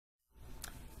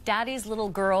Daddy's little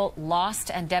girl lost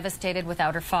and devastated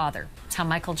without her father. It's how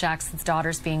Michael Jackson's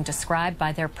daughter's being described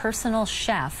by their personal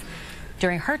chef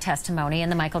during her testimony in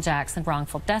the Michael Jackson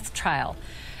wrongful death trial.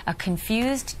 A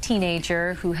confused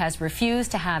teenager who has refused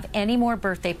to have any more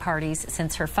birthday parties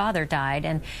since her father died,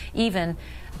 and even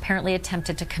apparently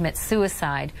attempted to commit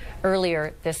suicide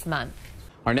earlier this month.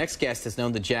 Our next guest has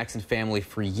known the Jackson family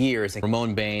for years.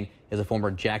 Raymone Baine is a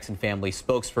former Jackson family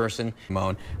spokesperson.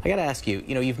 Raymone, I got to ask you,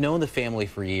 you've known the family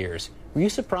for years. Were you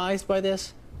surprised by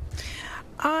this?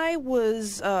 I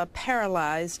was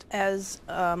paralyzed, as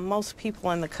most people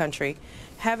in the country,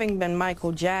 having been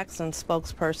Michael Jackson's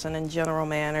spokesperson and general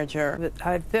manager.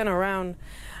 I've been around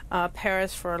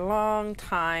Paris for a long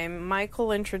time.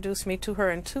 Michael introduced me to her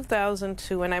in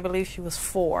 2002, and I believe she was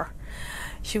 4.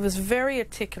 She was very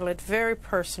articulate, very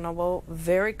personable,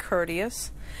 very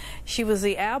courteous. She was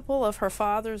the apple of her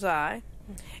father's eye,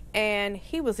 and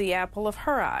he was the apple of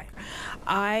her eye.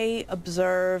 I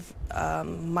observed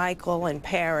Michael in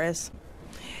Paris.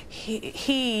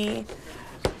 He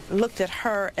looked at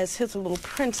her as his little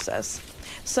princess.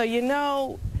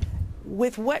 So,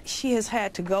 with what she has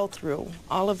had to go through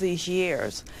all of these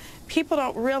years, people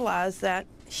don't realize that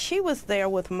she was there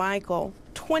with Michael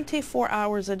 24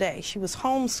 hours a day. She was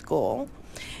homeschooled,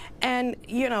 and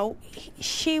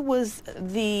she was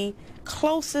the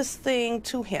closest thing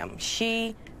to him.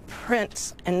 She,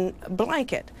 Prince, and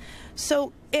Blanket.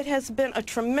 So it has been a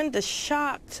tremendous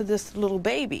shock to this little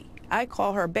baby. I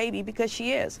call her baby because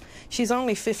she is. She's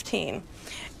only 15.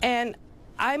 And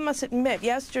I must admit,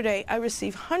 yesterday I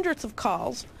received hundreds of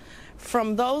calls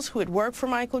from those who had worked for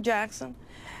Michael Jackson,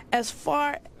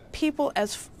 people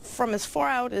from as far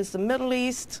out as the Middle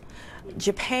East,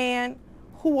 Japan,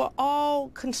 who were all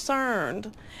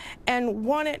concerned and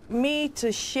wanted me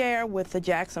to share with the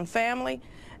Jackson family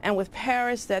and with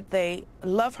Paris that they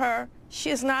love her. She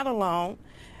is not alone,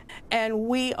 and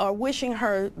we are wishing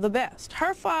her the best.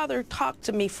 Her father talked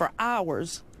to me for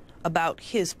hours about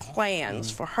his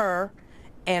plans for her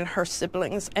and her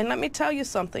siblings. And let me tell you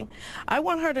something. I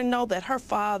want her to know that her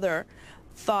father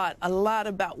thought a lot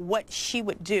about what she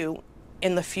would do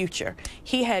in the future.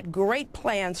 He had great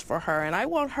plans for her, and I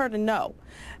want her to know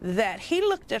that he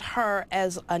looked at her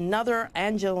as another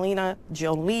Angelina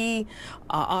Jolie,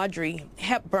 Audrey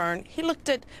Hepburn. He looked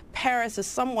at Paris as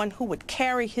someone who would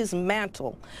carry his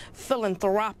mantle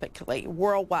philanthropically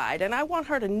worldwide. And I want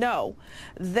her to know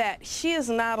that she is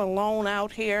not alone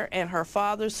out here, and her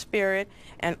father's spirit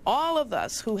and all of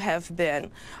us who have been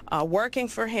working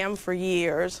for him for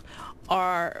years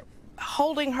are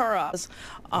holding her up.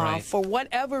 Right. For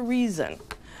whatever reason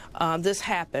this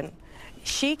happened,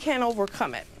 she can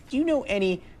overcome it. Do you know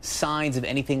any signs of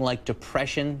anything like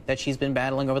depression that she's been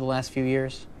battling over the last few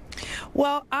years?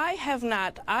 Well, I have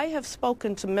not. I have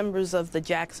spoken to members of the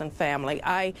Jackson family.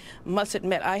 I must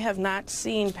admit, I have not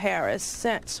seen Paris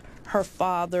since her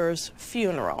father's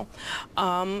funeral.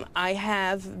 I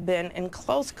have been in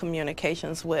close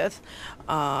communications with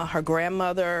her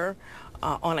grandmother,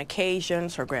 on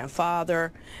occasions, her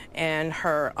grandfather, and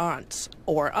her aunts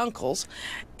or uncles.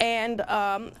 And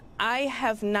I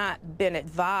have not been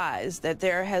advised that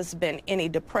there has been any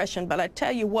depression, but I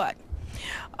tell you what,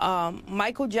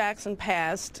 Michael Jackson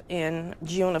passed in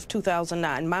June of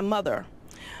 2009. My mother,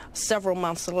 several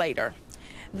months later.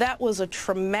 That was a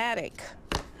traumatic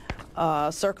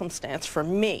circumstance for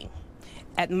me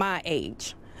at my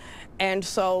age. And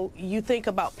so you think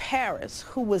about Paris,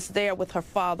 who was there with her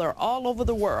father all over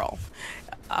the world,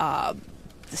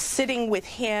 sitting with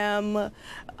him,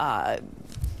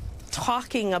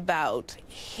 talking about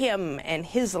him and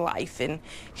his life and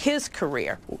his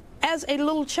career. As a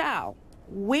little child,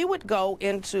 we would go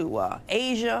into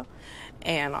Asia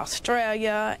and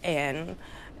Australia and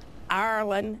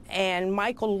Ireland, and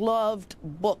Michael loved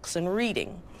books and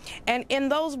reading. And in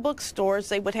those bookstores,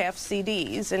 they would have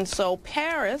CDs, and so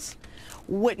Paris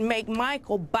would make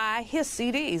Michael buy his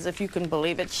CDs, if you can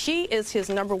believe it. She is his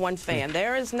 #1 fan.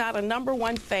 There is not a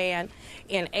 #1 fan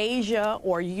in Asia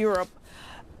or Europe.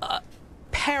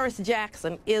 Paris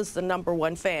Jackson is the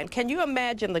 #1 fan. Can you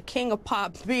imagine the king of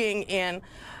pop being in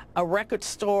a record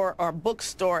store or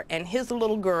bookstore and his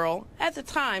little girl, at the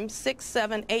time 6,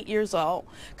 7, 8 years old,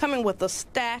 coming with a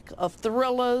stack of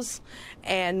thrillers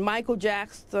and Michael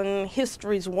Jackson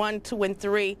histories 1, 2, and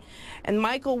 3, and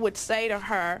Michael would say to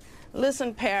her,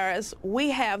 "Listen, Paris,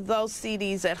 we have those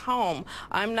CDs at home.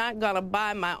 I'm not going to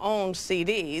buy my own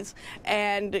CDs."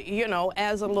 And,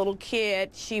 as a little kid,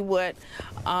 she would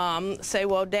say,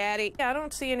 "Well, Daddy, I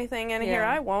don't see anything in here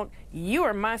I want. You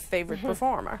are my favorite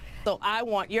performer, so I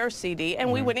want your CD."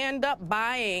 And we would end up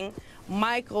buying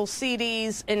Michael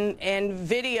CDs and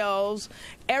videos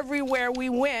everywhere we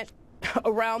went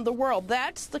around the world.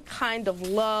 That's the kind of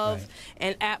love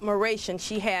and admiration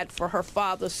she had for her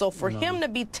father. So for him to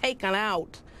be taken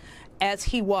out as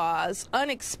he was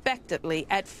unexpectedly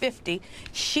at 50,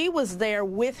 she was there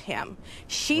with him.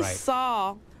 She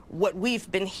saw what we've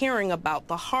been hearing about,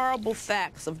 the horrible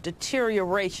facts of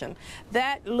deterioration.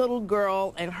 That little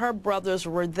girl and her brothers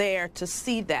were there to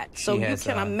see that. So you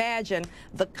can imagine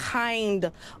the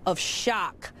kind of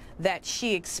shock that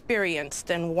she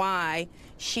experienced and why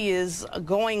she is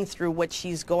going through what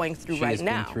she's going through right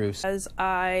now. As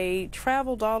I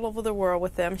traveled all over the world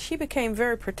with them, she became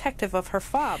very protective of her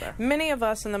father. Many of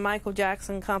us in the Michael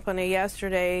Jackson Company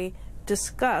yesterday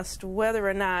discussed whether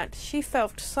or not she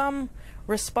felt some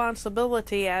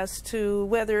responsibility as to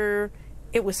whether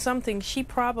it was something she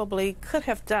probably could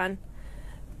have done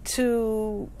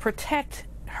to protect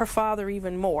her father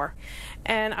even more.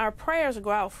 And our prayers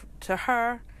go out to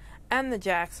her and the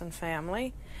Jackson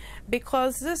family,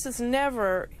 because this is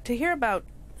never, to hear about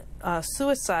a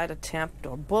suicide attempt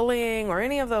or bullying or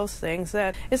any of those things,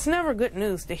 that it's never good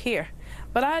news to hear.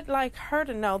 But I'd like her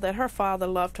to know that her father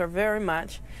loved her very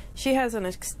much. She has an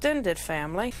extended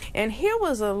family, and here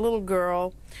was a little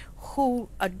girl who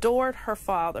adored her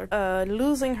father,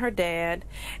 losing her dad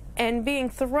and being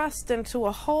thrust into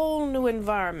a whole new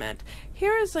environment.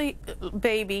 Here is a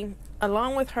baby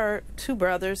along with her two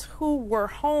brothers who were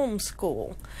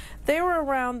homeschooled. They were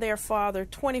around their father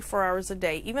 24 hours a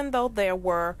day, even though there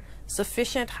were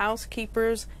sufficient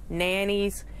housekeepers,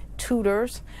 nannies,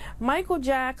 tutors. Michael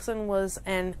Jackson was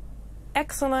an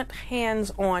excellent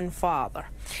hands-on father,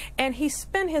 and he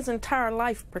spent his entire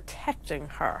life protecting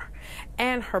her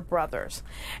and her brothers.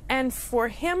 And for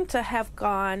him to have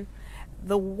gone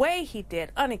the way he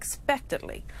did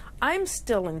unexpectedly, I'm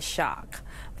still in shock.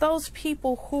 Those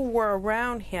people who were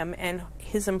around him and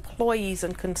his employees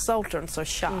and consultants are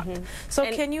shocked. So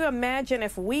can you imagine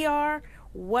if we are,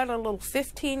 what a little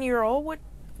 15-year-old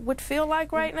would feel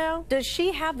like right now? Does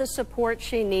she have the support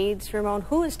she needs, Raymone?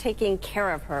 Who is taking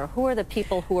care of her? Who are the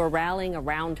people who are rallying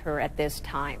around her at this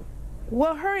time?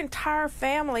 Well, her entire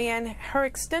family and her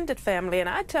extended family. And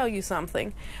I tell you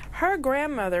something, her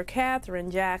grandmother,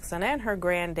 Catherine Jackson, and her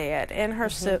granddad, and her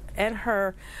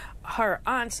her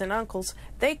aunts and uncles,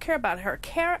 they care about her.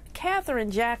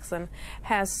 Catherine Jackson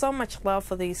has so much love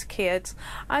for these kids.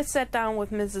 I sat down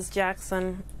with Mrs.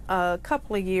 Jackson a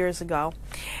couple of years ago,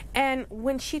 and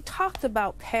when she talked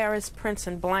about Paris, Prince,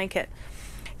 and Blanket,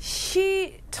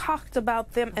 she talked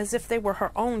about them as if they were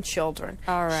her own children.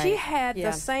 She had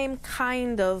the same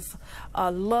kind of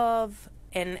love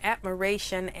and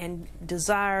admiration and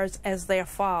desires as their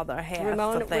father had for them.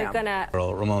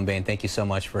 Raymone Baine, thank you so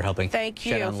much for helping. Thank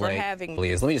you for having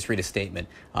me. Let me just read a statement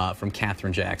from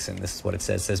Catherine Jackson. This is what it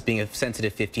says. It says, being a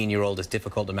sensitive 15-year-old is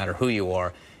difficult no matter who you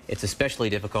are. It's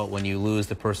especially difficult when you lose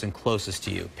the person closest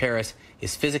to you. Paris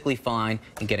is physically fine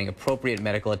and getting appropriate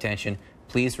medical attention.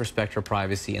 Please respect her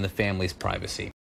privacy and the family's privacy.